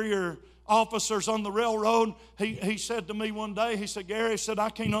superior officers on the railroad, he said to me one day, he said, Gary, he said, I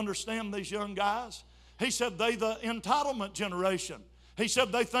can't understand these young guys. He said, they the entitlement generation. He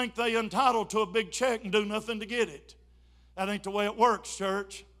said, they think they entitled to a big check and do nothing to get it. That ain't the way it works,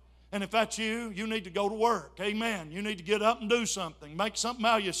 church. And if that's you, you need to go to work. Amen. You need to get up and do something. Make something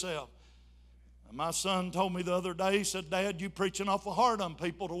out of yourself. And my son told me the other day, he said, Dad, you preaching awful hard on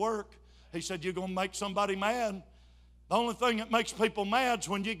people to work. He said, you're going to make somebody mad. The only thing that makes people mad is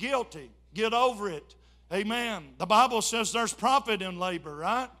when you're guilty. Get over it. Amen. The Bible says there's profit in labor,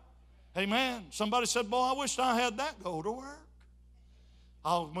 right? Amen. Somebody said, boy, I wish I had that. Go to work.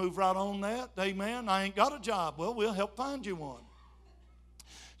 I'll move right on that. Amen. I ain't got a job. Well, we'll help find you one.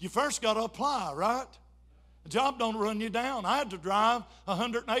 You first got to apply, right? The job don't run you down. I had to drive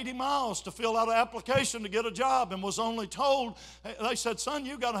 180 miles to fill out an application to get a job, and was only told, they said, son,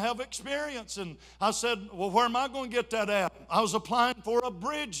 you got to have experience. And I said, well, where am I going to get that at? I was applying for a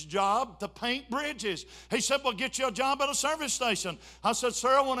bridge job to paint bridges. He said, well, get you a job at a service station. I said,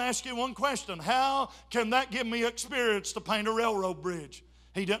 sir, I want to ask you one question. How can that give me experience to paint a railroad bridge?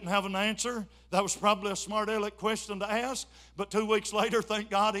 He didn't have an answer. That was probably a smart aleck question to ask. But 2 weeks later,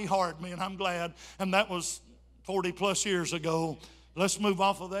 thank God, he hired me, and I'm glad. And that was 40 plus years ago. Let's move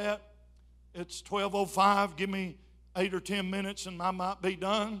off of that. It's 12:05. Give me 8 or 10 minutes and I might be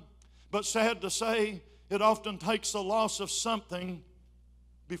done. But sad to say, it often takes the loss of something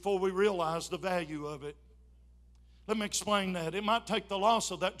before we realize the value of it. Let me explain that. It might take the loss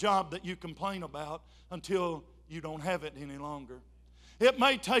of that job that you complain about until you don't have it any longer. It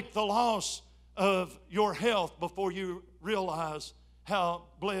may take the loss of your health before you realize how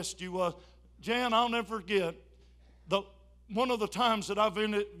blessed you were. Jan, I'll never forget one of the times that I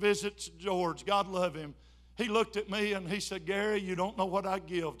visited George, God love him, he looked at me and he said, Gary, you don't know what I'd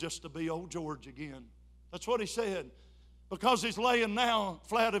give just to be old George again. That's what he said. Because he's laying now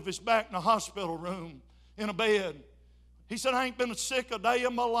flat of his back in a hospital room in a bed. He said, I ain't been sick a day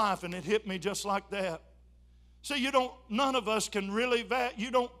in my life, and it hit me just like that. See, none of us can really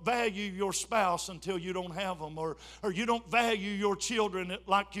you don't value your spouse until you don't have them, or you don't value your children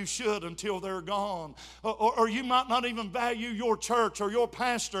like you should until they're gone. Or you might not even value your church or your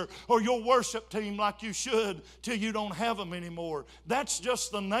pastor or your worship team like you should till you don't have them anymore. That's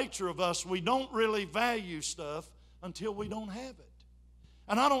just the nature of us. We don't really value stuff until we don't have it.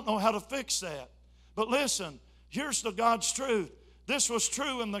 And I don't know how to fix that. But listen, here's the God's truth. This was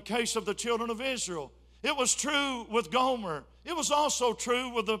true in the case of the children of Israel. It was true with Gomer. It was also true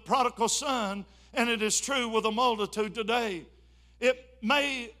with the prodigal son, and it is true with a multitude today. It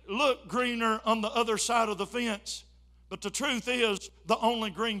may look greener on the other side of the fence, but the truth is the only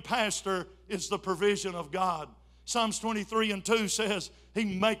green pasture is the provision of God. Psalms 23:2 says, He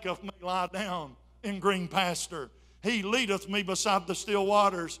maketh me lie down in green pasture. He leadeth me beside the still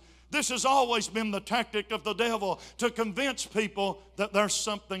waters. This has always been the tactic of the devil, to convince people that there's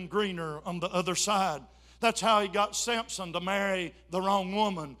something greener on the other side. That's how he got Samson to marry the wrong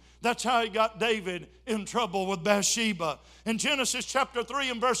woman. That's how he got David in trouble with Bathsheba. In Genesis chapter 3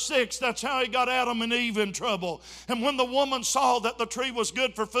 and verse 6, that's how he got Adam and Eve in trouble. And when the woman saw that the tree was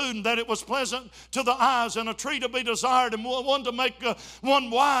good for food and that it was pleasant to the eyes and a tree to be desired and one to make one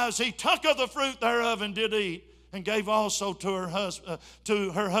wise, he took of the fruit thereof and did eat, and gave also to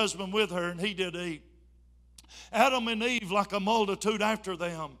her husband with her, and he did eat. Adam and Eve, like a multitude after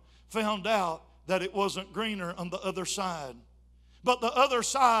them, found out that it wasn't greener on the other side. But the other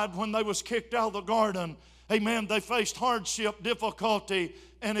side, when they was kicked out of the garden, amen, they faced hardship, difficulty,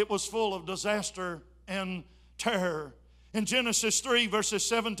 and it was full of disaster and terror. In Genesis 3, verses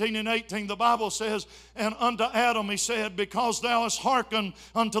 17 and 18, the Bible says, And unto Adam he said, Because thou hast hearkened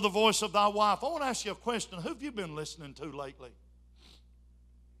unto the voice of thy wife. I want to ask you a question. Who have you been listening to lately?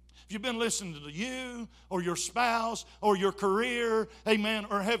 Have you been listening to you or your spouse or your career? Amen.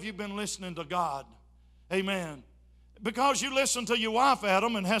 Or have you been listening to God? Amen. Because you listened to your wife,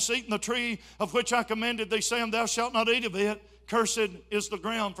 Adam, and hast eaten the tree of which I commanded thee, saying, Thou shalt not eat of it. Cursed is the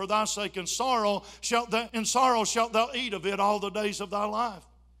ground for thy sake, and in sorrow shalt thou eat of it all the days of thy life.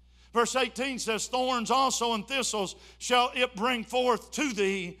 Verse 18 says, Thorns also and thistles shall it bring forth to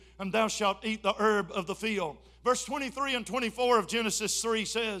thee, and thou shalt eat the herb of the field. Verse 23 and 24 of Genesis 3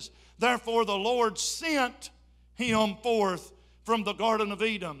 says, Therefore the Lord sent him forth from the Garden of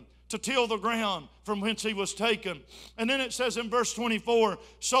Eden to till the ground from whence he was taken. And then it says in verse 24,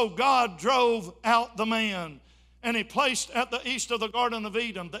 So God drove out the man, and he placed at the east of the Garden of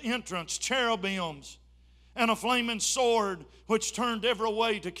Eden, the entrance, cherubims, and a flaming sword, which turned every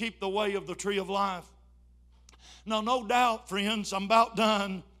way to keep the way of the tree of life. Now, no doubt, friends, I'm about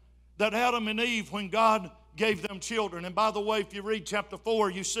done, that Adam and Eve, when God gave them children, and by the way, if you read chapter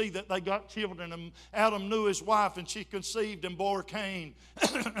 4, you see that they got children, and Adam knew his wife, and she conceived and bore Cain,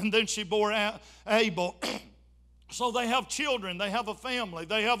 and then she bore Abel. So they have children, they have a family,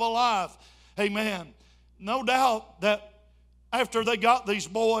 they have a life. Amen. No doubt that after they got these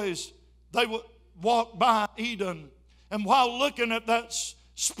boys, they would walk by Eden. And while looking at that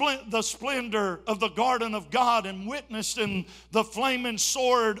the splendor of the garden of God and witnessing the flaming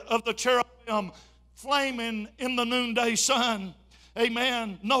sword of the cherubim flaming in the noonday sun,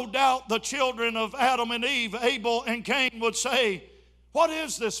 amen, no doubt the children of Adam and Eve, Abel and Cain, would say, What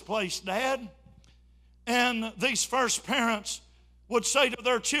is this place, Dad? And these first parents would say to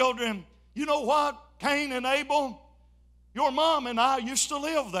their children, You know what? Cain and Abel, your mom and I used to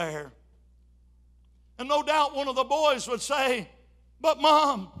live there. And no doubt one of the boys would say, But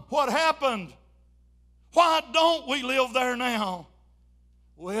Mom, what happened? Why don't we live there now?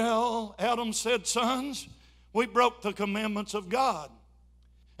 Well, Adam said, Sons, we broke the commandments of God,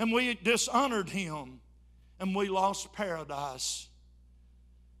 and we dishonored him, and we lost paradise.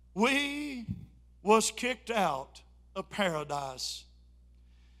 We was kicked out of paradise.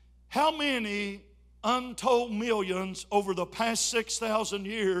 How many untold millions over the past 6,000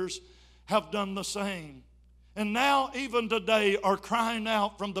 years have done the same? And now, even today, are crying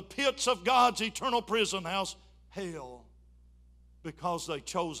out from the pits of God's eternal prison house, hell, because they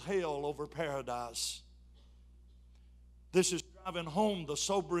chose hell over paradise. This is driving home the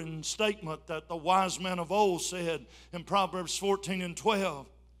sobering statement that the wise man of old said in Proverbs 14 and 12.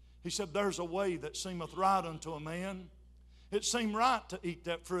 He said, There's a way that seemeth right unto a man. It seemed right to eat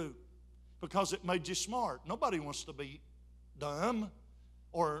that fruit, because it made you smart. Nobody wants to be dumb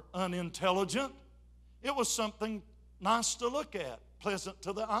or unintelligent. It was something nice to look at, pleasant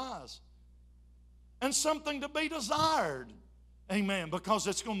to the eyes, and something to be desired. Amen. Because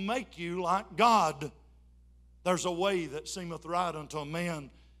it's going to make you like God. There's a way that seemeth right unto a man,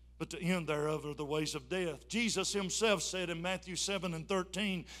 but the end thereof are the ways of death. Jesus himself said in Matthew 7 and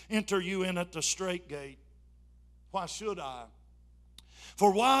 13, Enter you in at the straight gate. Why should I?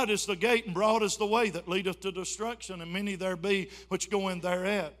 For wide is the gate and broad is the way that leadeth to destruction, and many there be which go in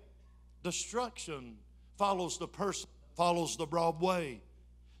thereat. Destruction follows the person, follows the broad way.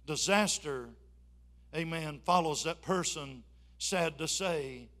 Disaster, amen, follows that person, sad to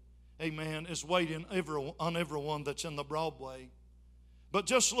say, amen, is waiting on everyone that's in the broad way. But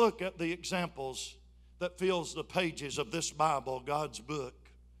just look at the examples that fills the pages of this Bible, God's book.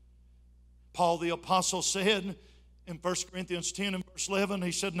 Paul the Apostle said in 1 Corinthians 10 and verse 11,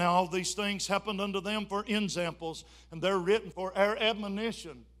 he said, now all these things happened unto them for examples, and they're written for our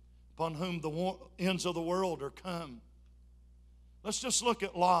admonition, upon whom the ends of the world are come. Let's just look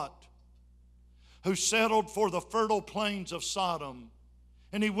at Lot, who settled for the fertile plains of Sodom.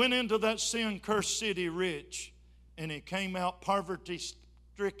 And he went into that sin-cursed city rich, and he came out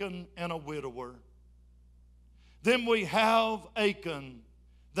poverty-stricken and a widower. Then we have Achan,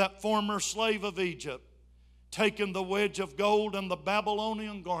 that former slave of Egypt, taken the wedge of gold and the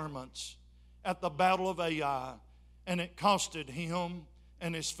Babylonian garments at the battle of Ai, and it costed him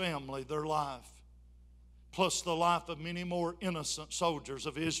and his family their life, plus the life of many more innocent soldiers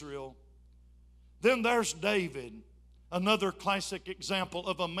of Israel. Then there's David, another classic example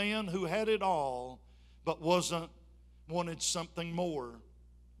of a man who had it all but wanted something more,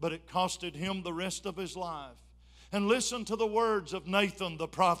 but it costed him the rest of his life. And listen to the words of Nathan the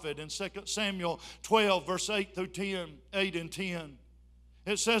prophet in 2 Samuel 12, verse 8 through 10, 8 and 10.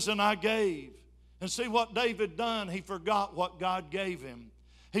 It says, and I gave. And see what David done? He forgot what God gave him.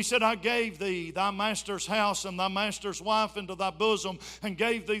 He said, I gave thee thy master's house and thy master's wife into thy bosom, and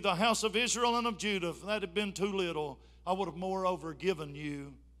gave thee the house of Israel and of Judah. If that had been too little, I would have moreover given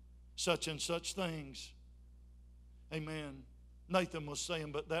you such and such things. Amen. Nathan was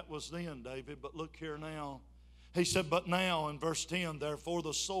saying, but that was then, David, but look here now. He said, but now, in verse 10, therefore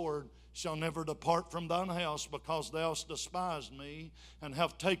the sword shall never depart from thine house, because thou hast despised me, and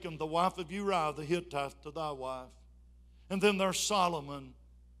have taken the wife of Uriah the Hittite to thy wife. And then there's Solomon,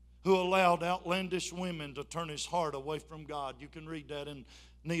 who allowed outlandish women to turn his heart away from God. You can read that in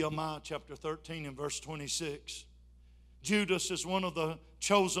Nehemiah chapter 13 and verse 26. Judas is one of the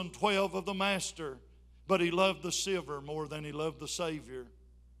chosen 12 of the Master, but he loved the silver more than he loved the Savior.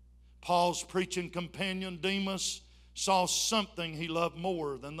 Paul's preaching companion Demas saw something he loved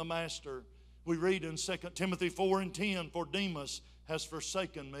more than the Master. We read in 2 Timothy 4 and 10, for Demas has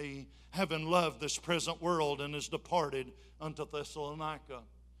forsaken me, having loved this present world, and is departed unto Thessalonica.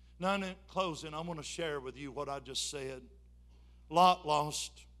 Now in closing, I want to share with you what I just said. Lot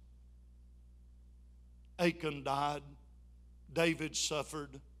lost. Achan died. David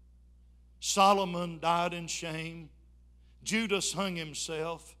suffered. Solomon died in shame. Judas hung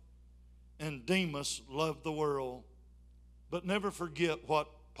himself. And Demas loved the world. But never forget what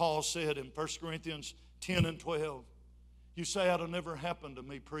Paul said in 1 Corinthians 10 and 12. You say, that'll never happen to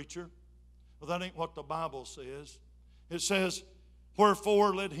me, preacher. Well, that ain't what the Bible says. It says,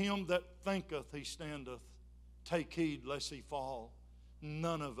 wherefore let him that thinketh he standeth take heed lest he fall.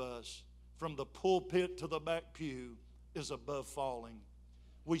 None of us, from the pulpit to the back pew, is above falling.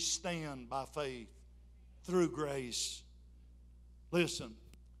 We stand by faith through grace. Listen,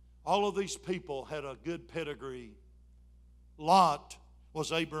 all of these people had a good pedigree. Lot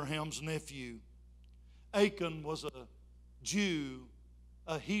was Abraham's nephew. Achan was a Jew,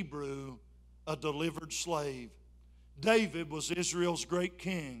 a Hebrew, a delivered slave. David was Israel's great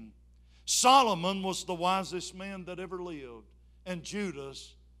king. Solomon was the wisest man that ever lived. And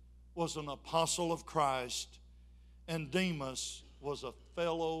Judas was an apostle of Christ. And Demas was a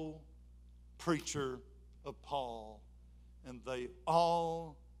fellow preacher of Paul. And they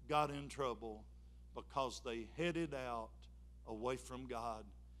all got in trouble because they headed out away from God.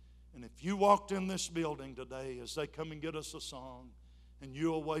 And if you walked in this building today as they come and get us a song and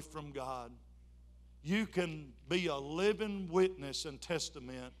you're away from God, you can be a living witness and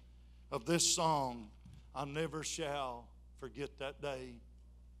testament of this song, I never shall forget that day.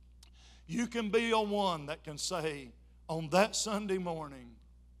 You can be a one that can say, on that Sunday morning,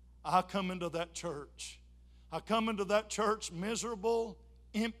 I come into that church. I come into that church miserable,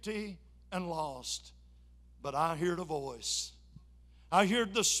 empty, and lost. But I heard a voice. I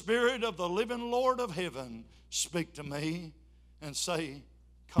heard the Spirit of the living Lord of heaven speak to me and say,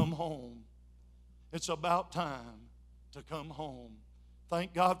 come home. It's about time to come home.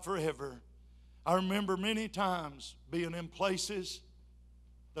 Thank God forever. I remember many times being in places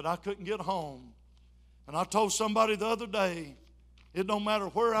that I couldn't get home. And I told somebody the other day, it don't matter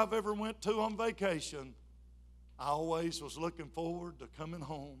where I've ever went to on vacation, I always was looking forward to coming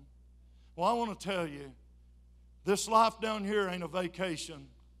home. Well, I want to tell you, this life down here ain't a vacation,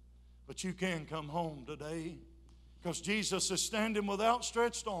 but you can come home today. Because Jesus is standing with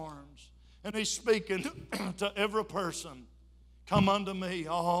outstretched arms, and He's speaking to every person. Come unto me,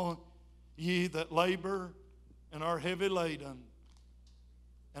 all ye that labor and are heavy laden,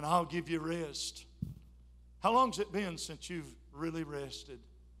 and I'll give you rest. How long's it been since you've really rested?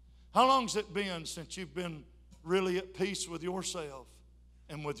 How long's it been since you've been really at peace with yourself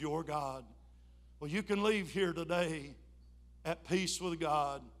and with your God? Well, you can leave here today at peace with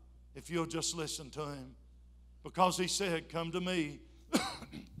God if you'll just listen to Him. Because He said, come to me.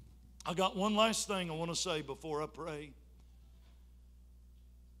 I got one last thing I want to say before I pray.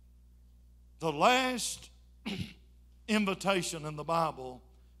 The last invitation in the Bible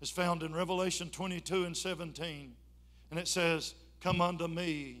is found in Revelation 22 and 17. And it says, come unto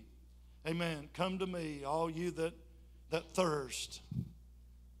me. Amen. Come to me, all you that thirst.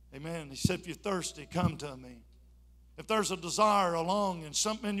 Amen. He said, if you're thirsty, come to me. If there's a desire, a longing,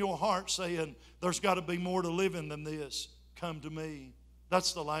 something in your heart saying, there's got to be more to living than this, come to me.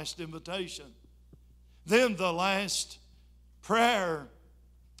 That's the last invitation. Then the last prayer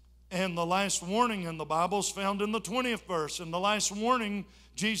and the last warning in the Bible is found in the 20th verse. And the last warning,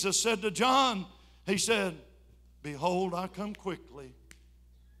 Jesus said to John, He said, behold, I come quickly,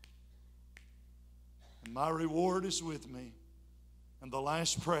 and my reward is with me. And the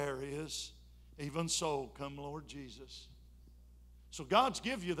last prayer is, even so, come Lord Jesus. So God's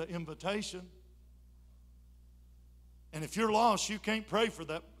give you the invitation. And if you're lost, you can't pray for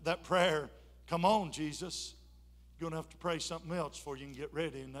that prayer. Come on, Jesus. You're going to have to pray something else before you can get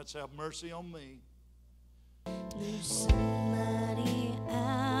ready, and that's have mercy on me. There's somebody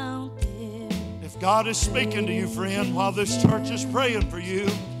out there. If God is speaking to you, friend, while this church is praying for you,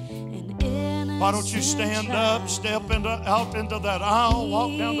 why don't you stand up, step out into that aisle,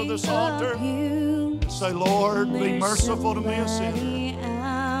 walk down to this altar, and say, Lord, be merciful to me, a sinner.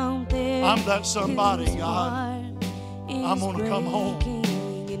 I'm that somebody, God. I'm going to come home.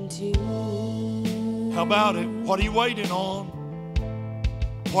 How about it? What are you waiting on?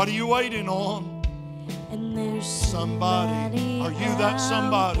 What are you waiting on? Somebody. Are you that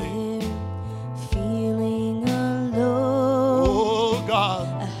somebody? Feeling alone. Oh, God.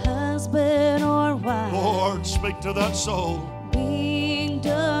 A husband or wife. Lord, speak to that soul. Being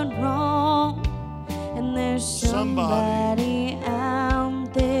done wrong. And there's somebody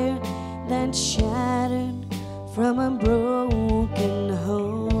out there that's shattered from a broken